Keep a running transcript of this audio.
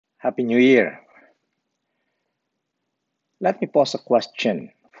Happy New Year. Let me pose a question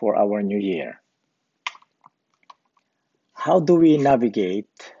for our new year. How do we navigate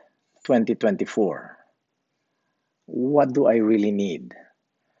 2024? What do I really need?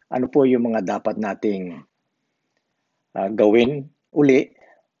 Ano po yung mga dapat nating gawin uli?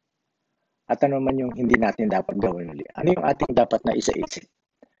 At ano man yung hindi natin dapat gawin uli? Ano yung ating dapat na isa-isip?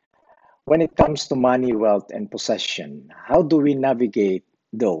 When it comes to money, wealth, and possession, how do we navigate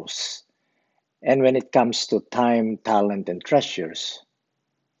those? And when it comes to time, talent, and treasures,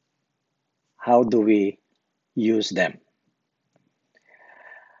 how do we use them?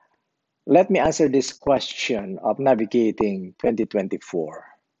 Let me answer this question of navigating 2024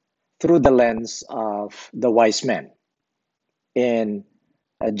 through the lens of the wise men in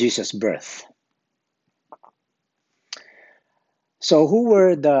Jesus' birth. So who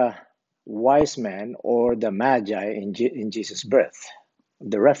were the wise men or the Magi in Jesus' birth?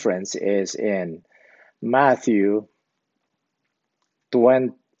 The reference is in Matthew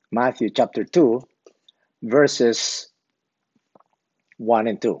chapter 2, verses 1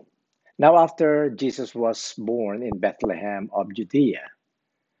 and 2. Now after Jesus was born in Bethlehem of Judea,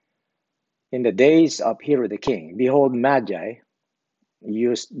 in the days of Herod the king, behold, Magi,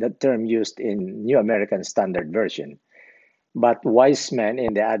 the term used in New American Standard Version, but wise men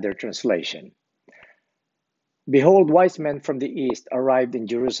in the other translation. Behold, wise men from the east arrived in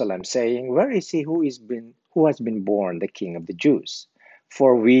Jerusalem, saying, Where is he who has been born the King of the Jews?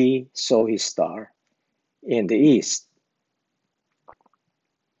 For we saw his star in the east.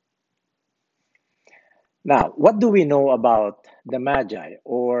 Now, what do we know about the Magi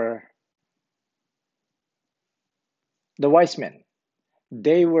or the wise men?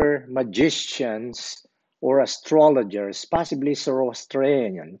 They were magicians or astrologers, possibly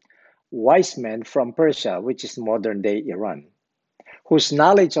Zoroastrian, wise men from Persia, which is modern-day Iran, whose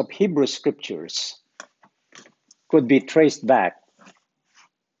knowledge of Hebrew scriptures could be traced back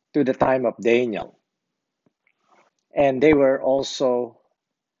to the time of Daniel. And they were also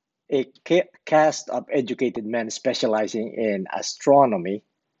a cast of educated men specializing in astronomy,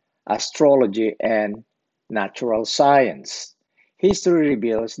 astrology, and natural science. History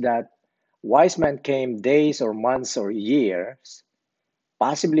reveals that wise men came days or months or years,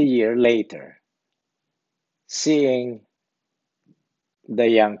 possibly a year later, seeing the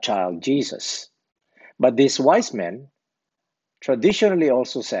young child Jesus. But these wise men traditionally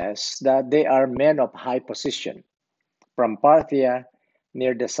also says that they are men of high position from Parthia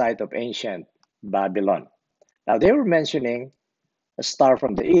near the site of ancient Babylon. Now they were mentioning a star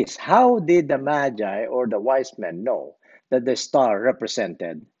from the east. How did the Magi or the wise men know that the star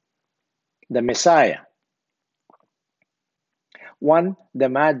represented the Messiah? One, the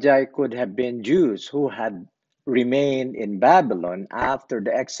Magi could have been Jews who had remained in Babylon after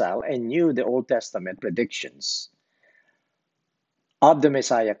the exile and knew the Old Testament predictions of the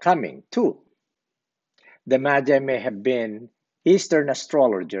Messiah coming. Two, the Magi may have been Eastern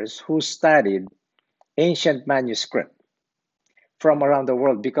astrologers who studied ancient manuscript from around the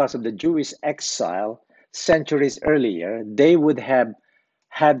world. Because of the Jewish exile centuries earlier, they would have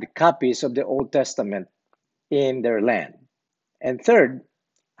had copies of the Old Testament in their land. And third,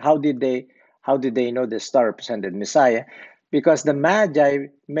 how did they know the star represented Messiah? Because the Magi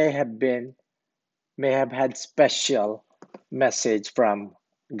may have had special message from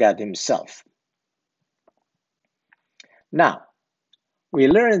God himself. Now, we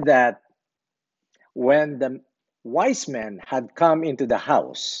learned that when the wise men had come into the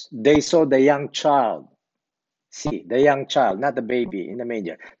house, they saw the young child. See, the young child, not the baby in the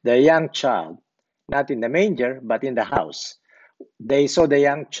manger. The young child, not in the manger, but in the house. They saw the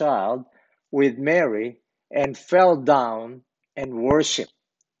young child with Mary and fell down and worshiped.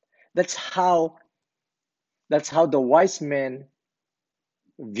 That's how the wise men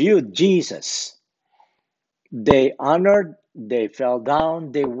viewed Jesus. They honored, they fell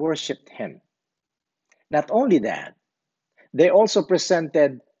down, they worshiped him. Not only that, they also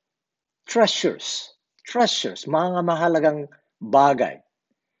presented treasures, mga mahalagang bagay.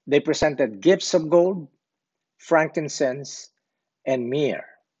 They presented gifts of gold, frankincense, and myrrh.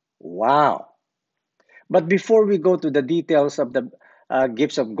 Wow. But before we go to the details of the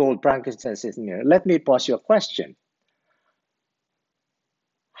gifts of gold, frankincense, and myrrh, let me pose you a question.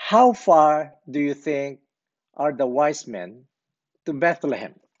 How far do you think are the wise men to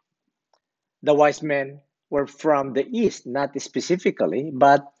Bethlehem? The wise men were from the east, not specifically,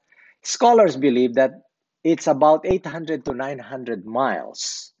 but scholars believe that it's about 800 to 900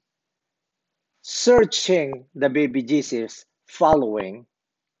 miles. Searching the baby Jesus following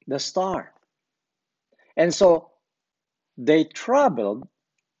the star. And so they traveled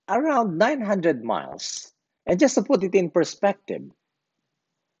around 900 miles. And just to put it in perspective,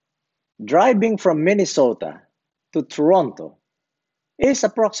 driving from Minnesota to Toronto is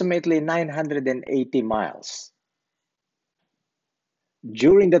approximately 980 miles.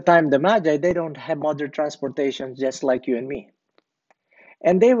 During the time the Magi, they don't have modern transportation just like you and me.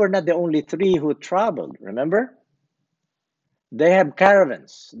 And they were not the only three who traveled, remember? They have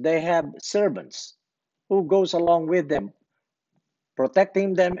caravans, they have servants who goes along with them,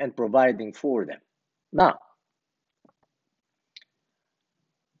 protecting them and providing for them. Now,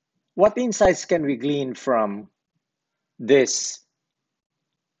 what insights can we glean from this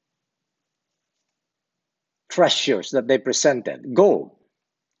treasures that they presented? Gold.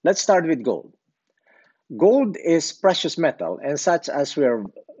 Let's start with gold. Gold is precious metal and such as were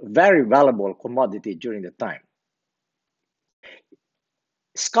very valuable commodity during the time.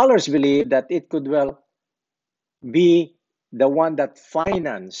 Scholars believe that it could well be the one that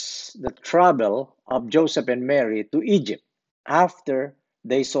financed the travel of Joseph and Mary to Egypt after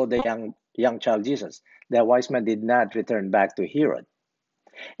they saw the young child Jesus. The wise men did not return back to Herod.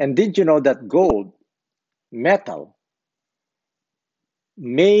 And did you know that gold, metal,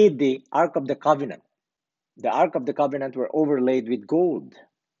 made the Ark of the Covenant? The Ark of the Covenant were overlaid with gold,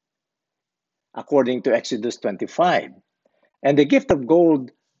 according to Exodus 25. And the gift of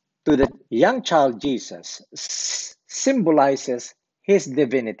gold to the young child Jesus symbolizes his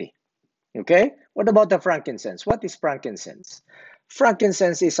divinity. Okay? What about the frankincense? What is frankincense?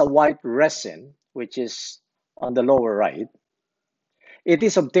 Frankincense is a white resin, which is on the lower right. It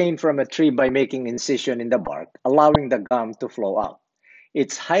is obtained from a tree by making incision in the bark, allowing the gum to flow out.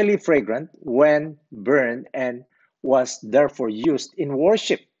 It's highly fragrant when burned and was therefore used in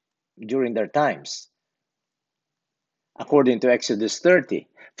worship during their times. According to Exodus 30,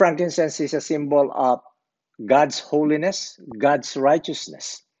 frankincense is a symbol of God's holiness, God's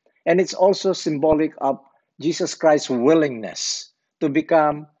righteousness. And it's also symbolic of Jesus Christ's willingness to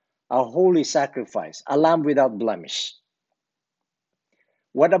become a holy sacrifice, a lamb without blemish.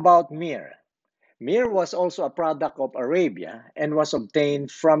 What about myrrh? Myrrh was also a product of Arabia and was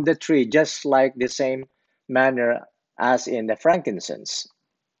obtained from the tree just like the same manner as in the frankincense.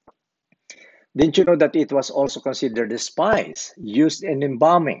 Didn't you know that it was also considered a spice used in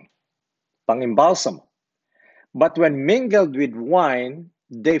embalming, pang-imbalsam? But when mingled with wine,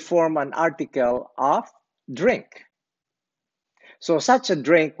 they form an article of drink. So such a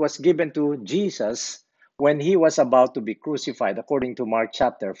drink was given to Jesus when he was about to be crucified, according to Mark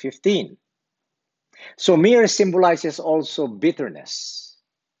chapter 15. So myrrh symbolizes also bitterness,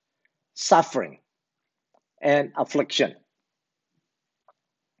 suffering, and affliction.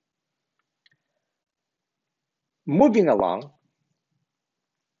 Moving along,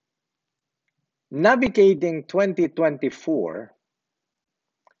 navigating 2024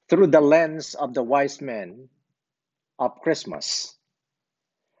 through the lens of the wise men of Christmas.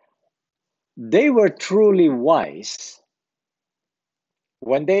 They were truly wise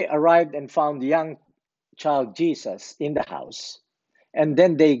when they arrived and found young child Jesus in the house, and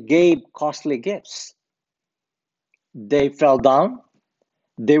then they gave costly gifts. They fell down,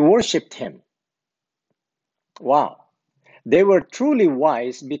 they worshiped him. Wow. They were truly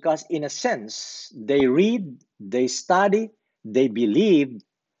wise because, in a sense, they read, they study, they believed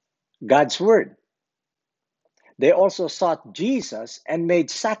God's word. They also sought Jesus and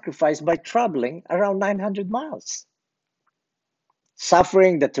made sacrifice by traveling around 900 miles,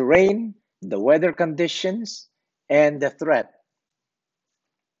 suffering the terrain, the weather conditions, and the threat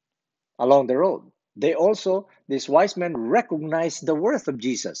along the road. These wise men recognized the worth of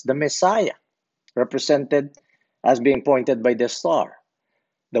Jesus, the Messiah, represented as being pointed by the star.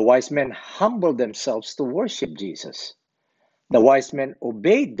 The wise men humbled themselves to worship Jesus. The wise men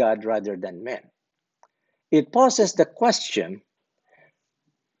obeyed God rather than men. It poses the question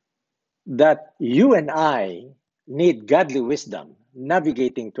that you and I need godly wisdom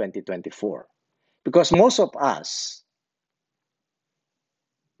navigating 2024. Because most of us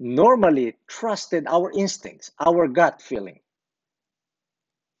normally trusted our instincts, our gut feeling.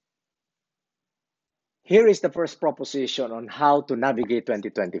 Here is the first proposition on how to navigate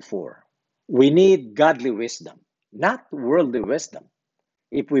 2024. We need godly wisdom, not worldly wisdom.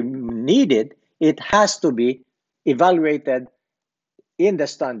 If we need it, it has to be evaluated in the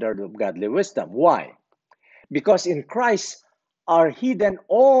standard of godly wisdom. Why? Because in Christ are hidden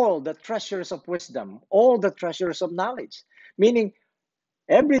all the treasures of wisdom, all the treasures of knowledge. Meaning,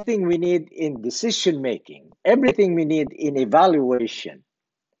 everything we need in decision making, everything we need in evaluation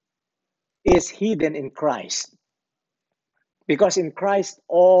is hidden in Christ. Because in Christ,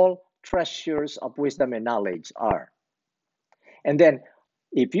 all treasures of wisdom and knowledge are. And then,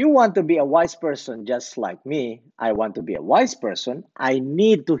 If you want to be a wise person just like me, I want to be a wise person, I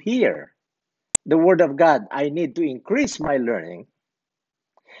need to hear the Word of God. I need to increase my learning.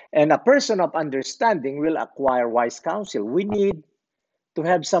 And a person of understanding will acquire wise counsel. We need to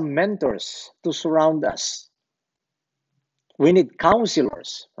have some mentors to surround us. We need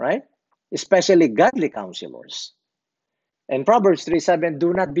counselors, right? Especially godly counselors. And Proverbs 3:7,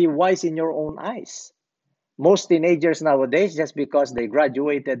 do not be wise in your own eyes. Most teenagers nowadays, just because they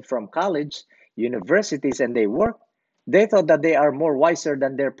graduated from college, universities, and they work, they thought that they are more wiser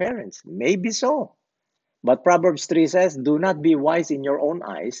than their parents. Maybe so. But Proverbs 3 says, do not be wise in your own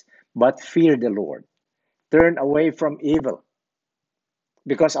eyes, but fear the Lord. Turn away from evil.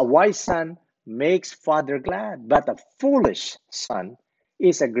 Because a wise son makes father glad, but a foolish son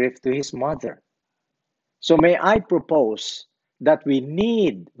is a grief to his mother. So may I propose that we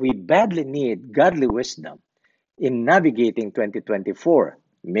badly need godly wisdom in navigating 2024,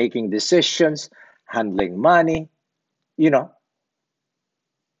 making decisions, handling money, you know,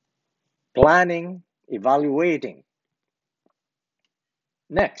 planning, evaluating.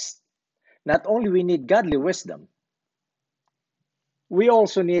 Next, not only we need godly wisdom, we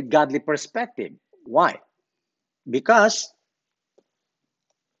also need godly perspective. Why? Because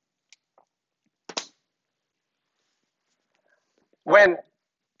when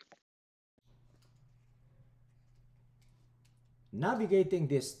navigating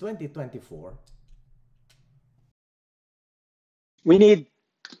this 2024, we need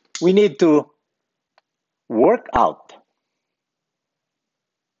we need to work out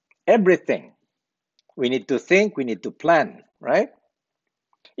everything. We need to think, we need to plan, right?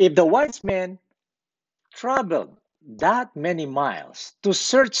 If the wise men traveled that many miles to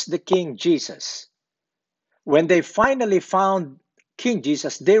search the King Jesus, when they finally found King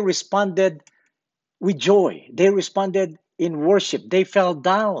Jesus, they responded with joy. They responded in worship. They fell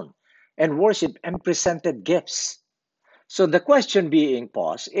down and worshiped and presented gifts. So the question being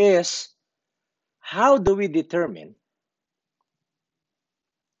posed is, how do we determine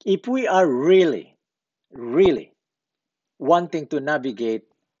if we are really, really wanting to navigate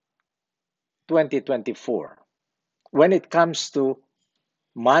 2024 when it comes to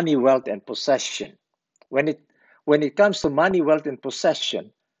money, wealth, and possession? When it when it comes to money, wealth, and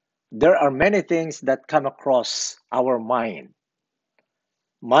possession, there are many things that come across our mind.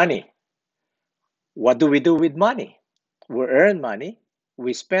 Money. What do we do with money? We earn money,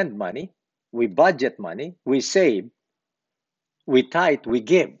 we spend money, we budget money, we save, we tithe, we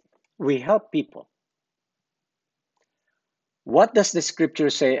give, we help people. What does the scripture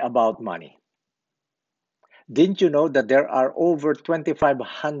say about money? Didn't you know that there are over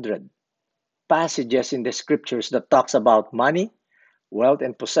 2,500 passages in the scriptures that talks about money, wealth,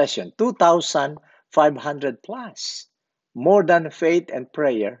 and possession? 2,500 plus, more than faith and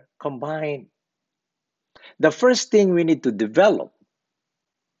prayer combined. The first thing we need to develop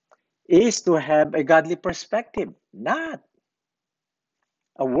is to have a godly perspective, not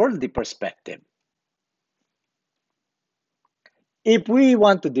a worldly perspective. If we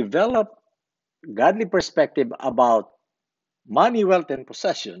want to develop godly perspective about money, wealth, and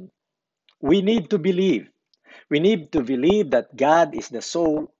possession, we need to believe. We need to believe that God is the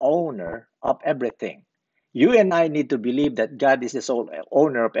sole owner of everything. You and I need to believe that God is the sole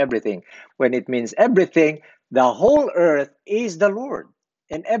owner of everything. When it means everything, the whole earth is the Lord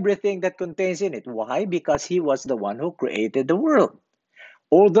and everything that contains in it. Why? Because He was the one who created the world.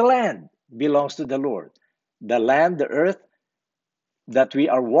 All the land belongs to the Lord. The land, the earth that we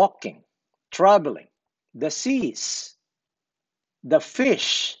are walking, traveling, the seas, the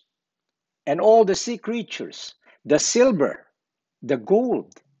fish, and all the sea creatures, the silver, the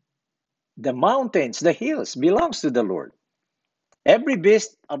gold, the mountains, the hills belongs to the Lord. Every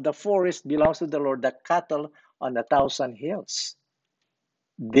beast of the forest belongs to the Lord, the cattle on 1,000 hills.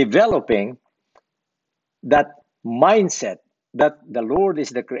 Developing that mindset that the Lord is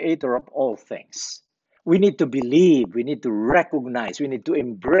the creator of all things. We need to believe, we need to recognize, we need to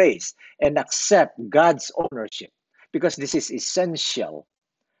embrace and accept God's ownership because this is essential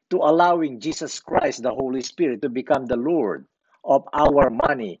to allowing Jesus Christ, the Holy Spirit, to become the Lord of our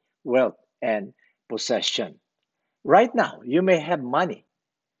money, wealth, and possession. Right now, you may have money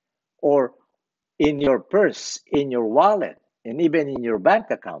or in your purse, in your wallet, and even in your bank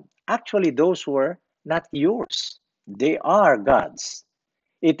account. Actually, those were not yours. They are God's.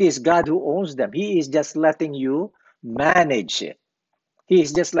 It is God who owns them. He is just letting you manage it. He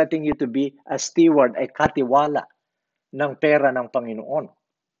is just letting you to be a steward, a katiwala ng pera ng Panginoon.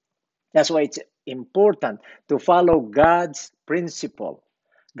 That's why it's important to follow God's principle,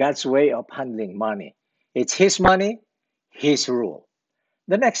 God's way of handling money. It's His money, His rule.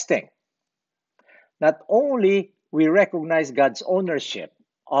 The next thing, not only we recognize God's ownership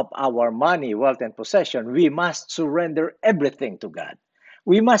of our money, wealth, and possession, we must surrender everything to God.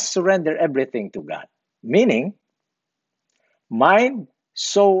 We must surrender everything to God, meaning mind,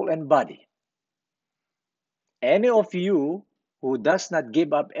 soul, and body. Any of you who does not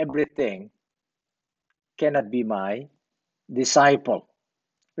give up everything cannot be my disciple.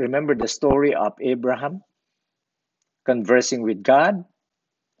 Remember the story of Abraham conversing with God,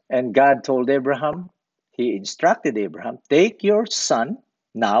 and God told Abraham, he instructed Abraham, take your son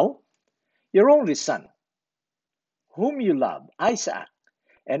now, your only son, whom you love, Isaac,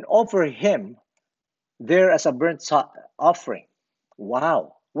 and offer him there as a burnt offering.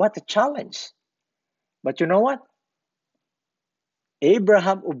 Wow, what a challenge. But you know what?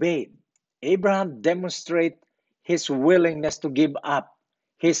 Abraham obeyed. Abraham demonstrated his willingness to give up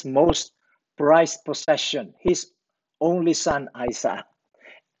his most prized possession, his only son, Isaac.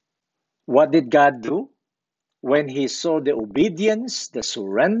 What did God do? When he saw the obedience, the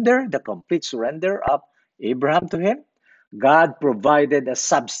surrender, the complete surrender of Abraham to him, God provided a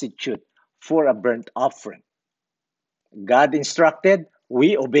substitute for a burnt offering. God instructed,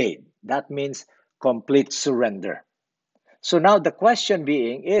 we obeyed. That means complete surrender. So now the question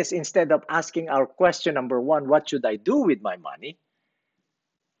being is, instead of asking our question number one, what should I do with my money?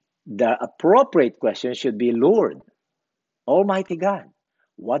 The appropriate question should be, Lord, Almighty God,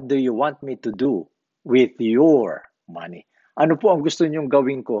 what do you want me to do with your money? Ano po ang gusto niyong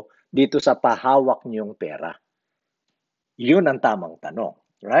gawin ko dito sa pahawak niyong pera? Yun ang tamang tanong,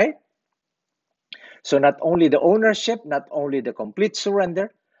 right? So not only the ownership, not only the complete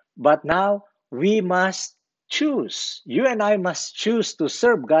surrender, but now we must choose. You and I must choose to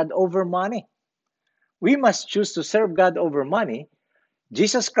serve God over money. We must choose to serve God over money.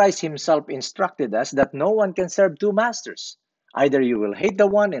 Jesus Christ himself instructed us that no one can serve two masters. Either you will hate the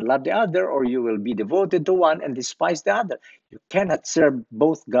one and love the other, or you will be devoted to one and despise the other. You cannot serve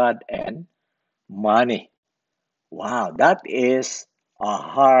both God and money. Wow, that is a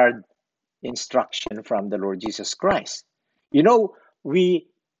hard instruction from the Lord Jesus Christ. You know, we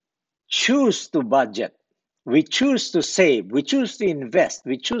choose to budget, we choose to save, we choose to invest,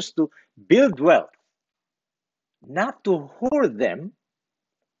 we choose to build wealth, not to hoard them,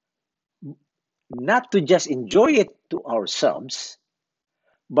 not to just enjoy it to ourselves,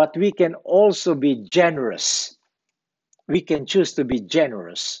 but we can also be generous. We can choose to be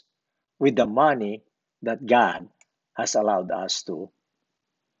generous with the money that God has allowed us to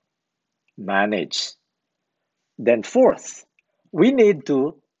manage. Then, fourth, we need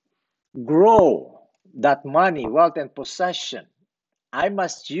to grow that money, wealth, and possession. I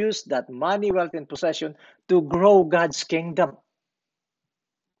must use that money, wealth, and possession to grow God's kingdom.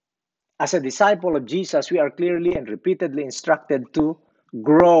 As a disciple of Jesus, we are clearly and repeatedly instructed to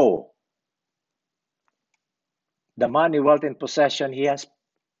grow the money, wealth, and possession He has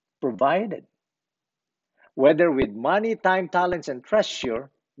provided. Whether with money, time, talents, and treasure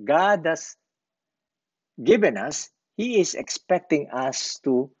God has given us, He is expecting us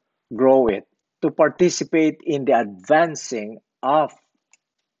to grow it, to participate in the advancing of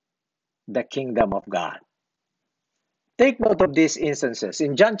the kingdom of God. Take note of these instances.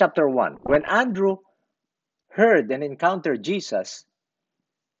 In John chapter 1, when Andrew heard and encountered Jesus,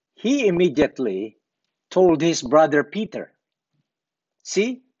 he immediately told his brother Peter.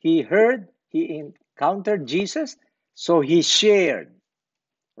 See, he heard, he encountered Jesus, so he shared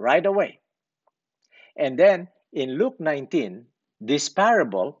right away. And then in Luke 19, this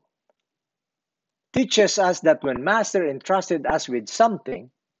parable teaches us that when Master entrusted us with something,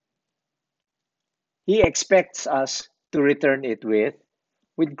 he expects us to return it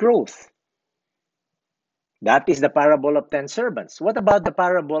with growth. That is the parable of 10 servants. What about the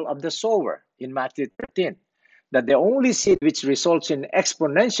parable of the sower in Matthew 13? That the only seed which results in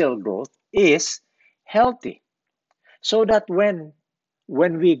exponential growth is healthy. So that when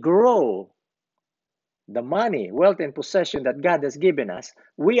we grow the money, wealth, and possession that God has given us,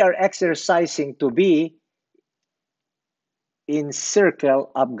 we are exercising to be in circle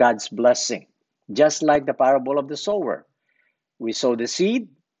of God's blessing. Just like the parable of the sower. We sow the seed,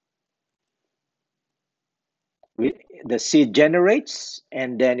 the seed generates,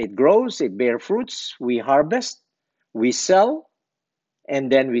 and then it grows, it bears fruits, we harvest, we sell, and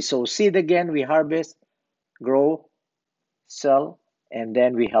then we sow seed again, we harvest, grow, sell, and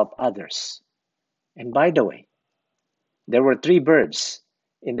then we help others. And by the way, there were three birds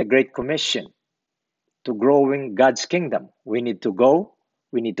in the Great Commission to growing God's kingdom. We need to go,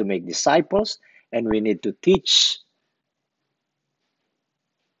 we need to make disciples, and we need to teach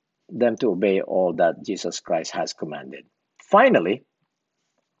them to obey all that Jesus Christ has commanded. Finally,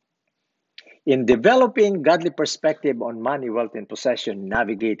 In developing godly perspective on money, wealth, and possession,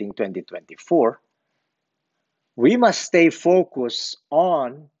 navigating 2024, we must stay focused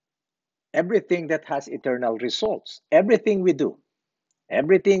on everything that has eternal results. Everything we do,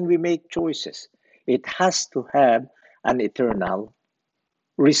 everything we make choices, it has to have an eternal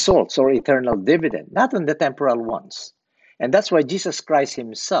results or eternal dividend, not on the temporal ones. And that's why Jesus Christ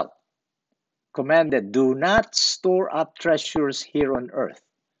himself commanded, do not store up treasures here on earth.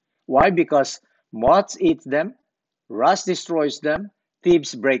 Why? Because moths eat them, rust destroys them,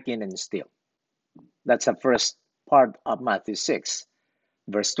 thieves break in and steal. That's the first part of Matthew 6.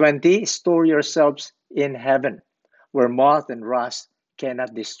 Verse 20, store yourselves in heaven, where moth and rust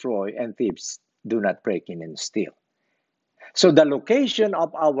cannot destroy and thieves do not break in and steal. So the location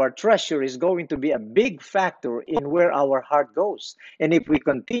of our treasure is going to be a big factor in where our heart goes. And if we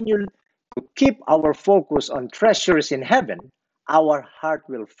continue to keep our focus on treasures in heaven, our heart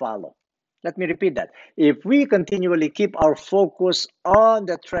will follow. Let me repeat that. If we continually keep our focus on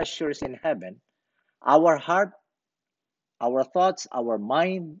the treasures in heaven, our heart, our thoughts, our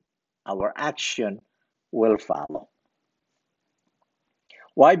mind, our action will follow.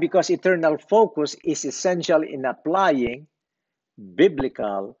 Why? Because eternal focus is essential in applying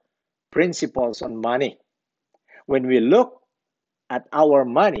biblical principles on money. When we look at our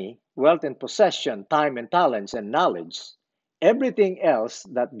money, wealth and possession, time and talents and knowledge, everything else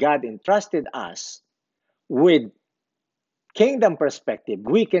that God entrusted us with kingdom perspective,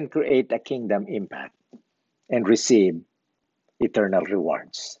 we can create a kingdom impact and receive eternal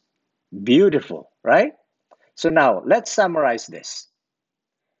rewards. Beautiful, right? So now let's summarize this.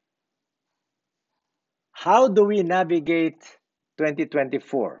 How do we navigate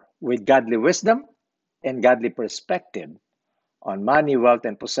 2024 with godly wisdom and godly perspective on money, wealth,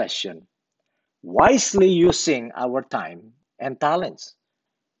 and possession, wisely using our time and talents?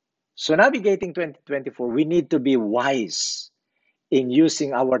 So navigating 2024, we need to be wise in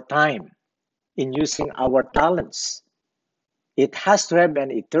using our time, in using our talents. It has to have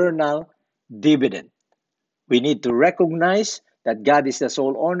an eternal dividend. We need to recognize that God is the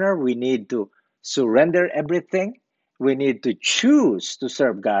sole owner. We need to surrender everything. We need to choose to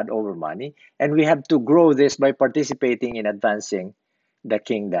serve God over money. And we have to grow this by participating in advancing the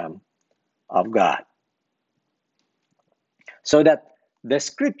kingdom of God. So that the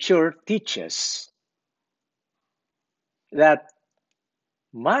scripture teaches that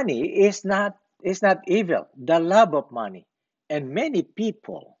money is not evil, the love of money. And many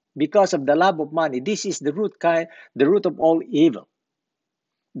people, because of the love of money, this is the root of all evil.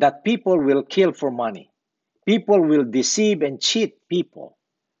 That people will kill for money. People will deceive and cheat people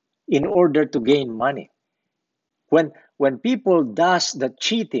in order to gain money. When people does the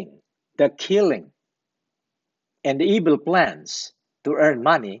cheating, the killing, and the evil plans to earn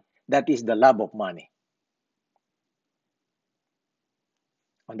money, that is the love of money.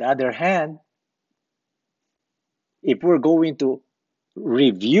 On the other hand, if we're going to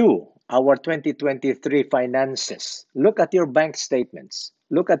review our 2023 finances, look at your bank statements,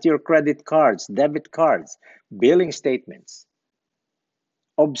 look at your credit cards, debit cards, billing statements.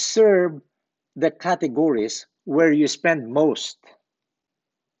 Observe the categories where you spend most.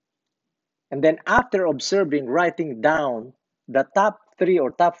 And then after observing, writing down the top 3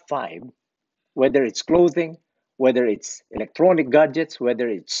 or top 5, whether it's clothing, whether it's electronic gadgets, whether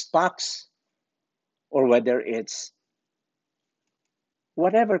it's stocks, or whether it's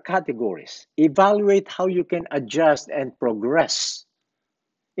whatever categories, evaluate how you can adjust and progress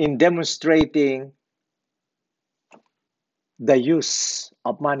in demonstrating the use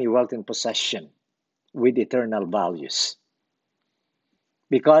of money, wealth, and possession with eternal values.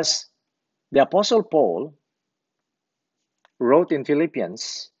 Because the Apostle Paul wrote in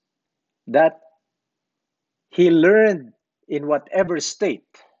Philippians that he learned in whatever state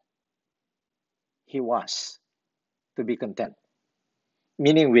he was to be content.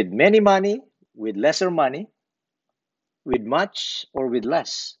 Meaning with many money, with lesser money, with much or with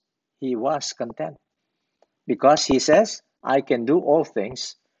less, he was content. Because he says, I can do all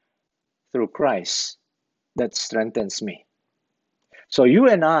things through Christ that strengthens me. So you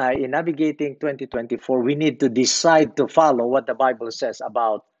and I, in navigating 2024, we need to decide to follow what the Bible says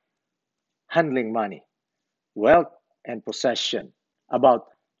about handling money, wealth, and possession, about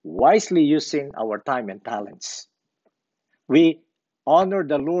wisely using our time and talents. We honor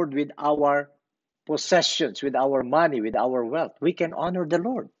the Lord with our possessions, with our money, with our wealth. We can honor the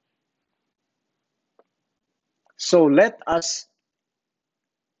Lord. So let us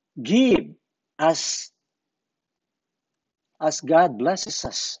give as God blesses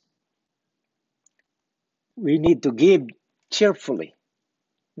us. We need to give cheerfully.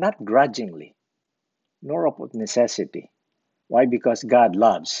 not grudgingly, nor of necessity. Why? Because God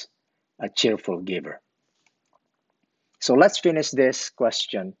loves a cheerful giver. So let's finish this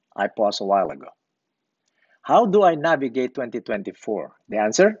question I posed a while ago. How do I navigate 2024? The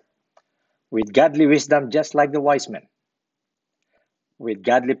answer? With godly wisdom, just like the wise men. With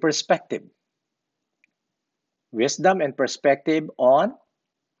godly perspective. Wisdom and perspective on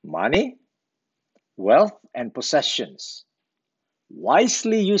money, wealth, and possessions.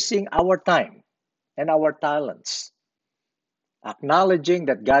 Wisely using our time and our talents. Acknowledging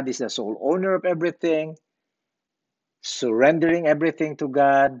that God is the sole owner of everything. Surrendering everything to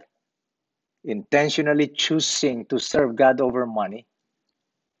God. Intentionally choosing to serve God over money.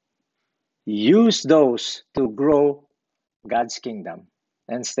 Use those to grow God's kingdom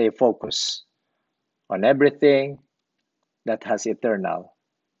and stay focused on everything that has eternal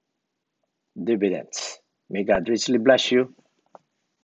dividends. May God richly bless you.